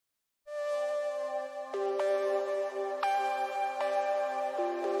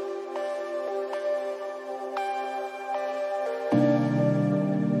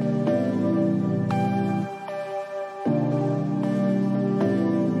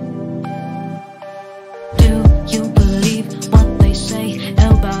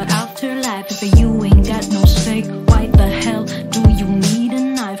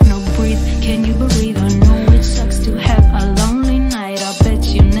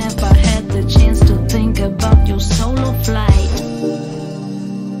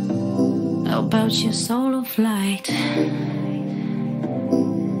of light.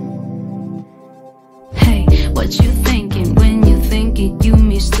 Hey, what you thinking when you think it? You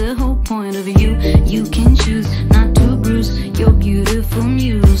miss the whole point of you. You can choose not to bruise your beautiful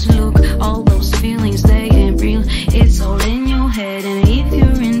muse. Look, all those feelings, they ain't real. It's all in your head. And if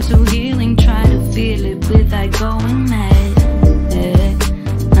you're into healing, try to feel it without going mad.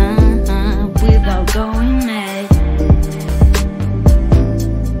 Without going mad.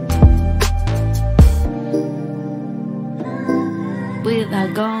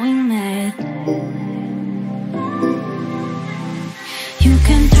 Without going mad. You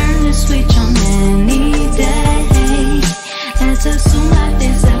can turn the switch